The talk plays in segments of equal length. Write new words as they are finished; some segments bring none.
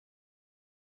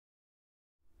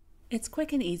It's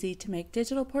quick and easy to make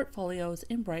digital portfolios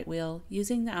in brightwheel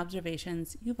using the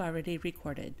observations you've already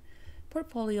recorded.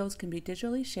 Portfolios can be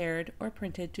digitally shared or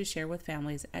printed to share with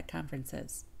families at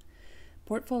conferences.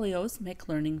 Portfolios make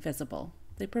learning visible.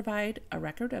 They provide a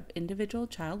record of individual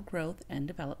child growth and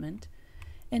development,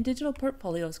 and digital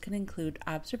portfolios can include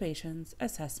observations,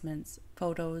 assessments,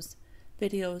 photos,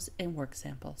 videos, and work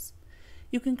samples.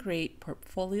 You can create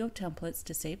portfolio templates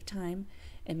to save time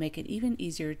and make it even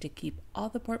easier to keep all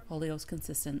the portfolios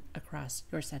consistent across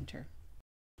your center.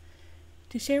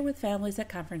 To share with families at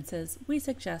conferences, we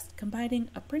suggest combining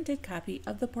a printed copy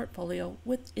of the portfolio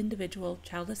with individual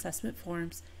child assessment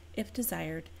forms, if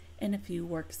desired, and a few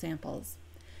work samples.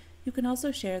 You can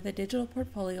also share the digital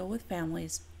portfolio with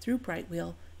families through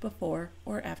brightwheel before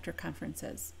or after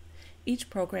conferences. Each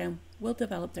program will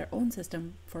develop their own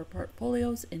system for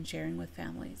portfolios and sharing with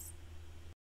families.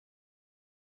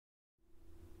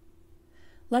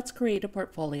 Let's create a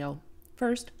portfolio.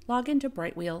 First, log into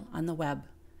brightwheel on the web.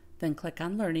 Then click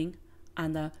on Learning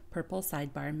on the purple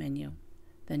sidebar menu.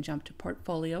 Then jump to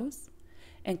Portfolios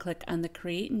and click on the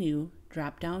Create New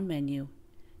drop-down menu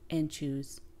and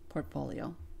choose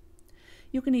Portfolio.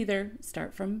 You can either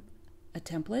start from a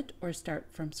template or start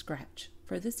from scratch.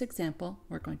 For this example,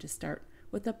 we're going to start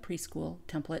with a preschool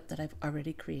template that I've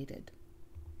already created.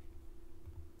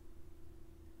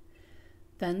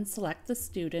 Then select the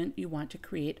student you want to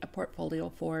create a portfolio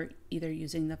for, either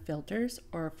using the filters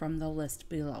or from the list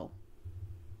below.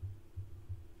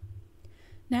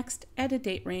 Next, add a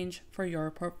date range for your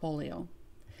portfolio.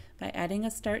 By adding a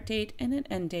start date and an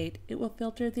end date, it will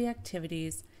filter the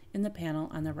activities in the panel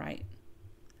on the right.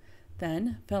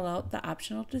 Then fill out the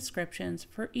optional descriptions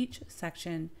for each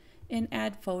section and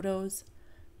add photos,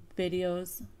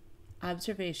 videos,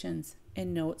 observations,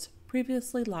 and notes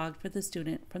previously logged for the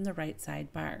student from the right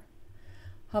sidebar.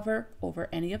 Hover over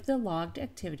any of the logged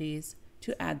activities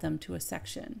to add them to a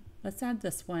section. Let's add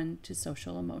this one to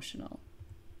social emotional.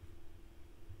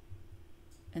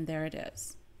 And there it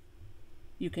is.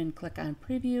 You can click on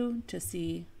preview to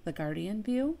see the Guardian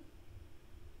view,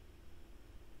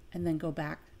 and then go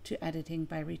back to editing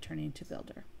by returning to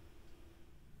Builder.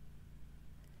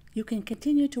 You can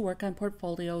continue to work on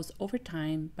portfolios over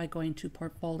time by going to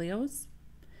Portfolios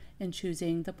and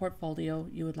choosing the portfolio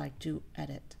you would like to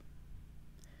edit.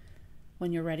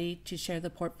 When you're ready to share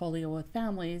the portfolio with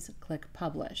families, click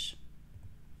Publish.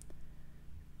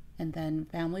 And then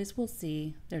families will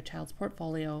see their child's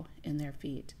portfolio in their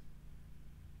feed.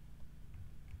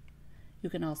 You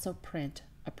can also print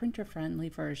a printer-friendly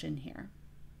version here.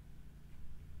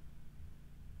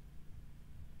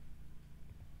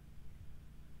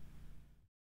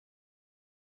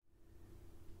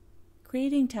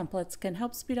 Creating templates can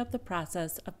help speed up the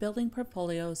process of building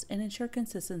portfolios and ensure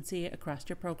consistency across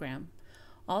your program.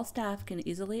 All staff can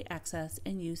easily access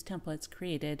and use templates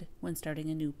created when starting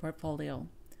a new portfolio.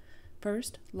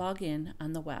 First, log in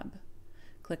on the web.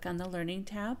 Click on the Learning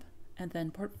tab and then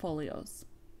Portfolios.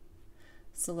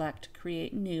 Select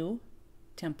Create New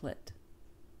Template.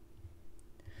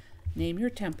 Name your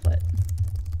template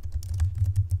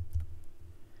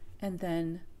and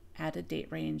then add a date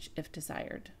range if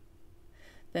desired.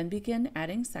 Then begin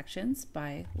adding sections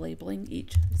by labeling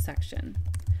each section.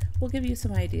 We'll give you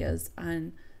some ideas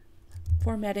on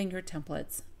formatting your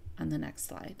templates on the next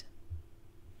slide.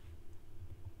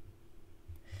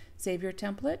 Save your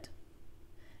template,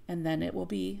 and then it will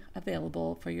be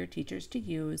available for your teachers to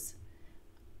use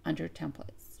under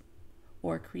Templates.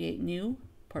 Or create new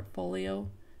portfolio,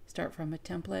 start from a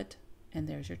template, and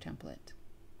there's your template.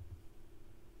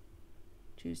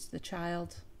 Choose the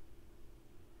child,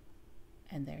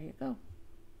 and there you go.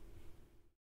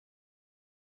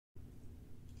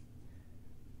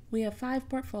 We have 5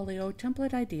 portfolio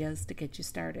template ideas to get you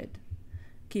started.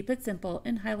 Keep it simple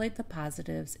and highlight the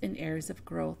positives and areas of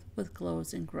growth with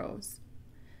glows and grows.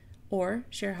 Or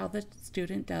share how the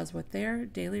student does with their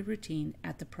daily routine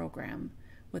at the program,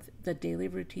 with the daily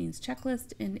routines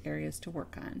checklist and areas to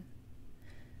work on.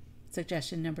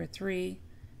 Suggestion number 3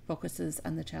 focuses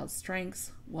on the child's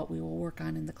strengths, what we will work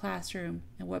on in the classroom,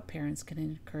 and what parents can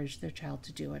encourage their child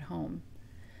to do at home.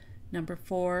 Number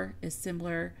 4 is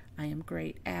similar, I am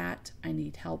great at, I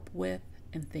need help with,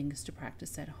 and things to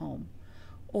practice at home.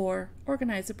 Or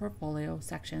organize the portfolio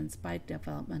sections by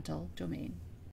developmental domain.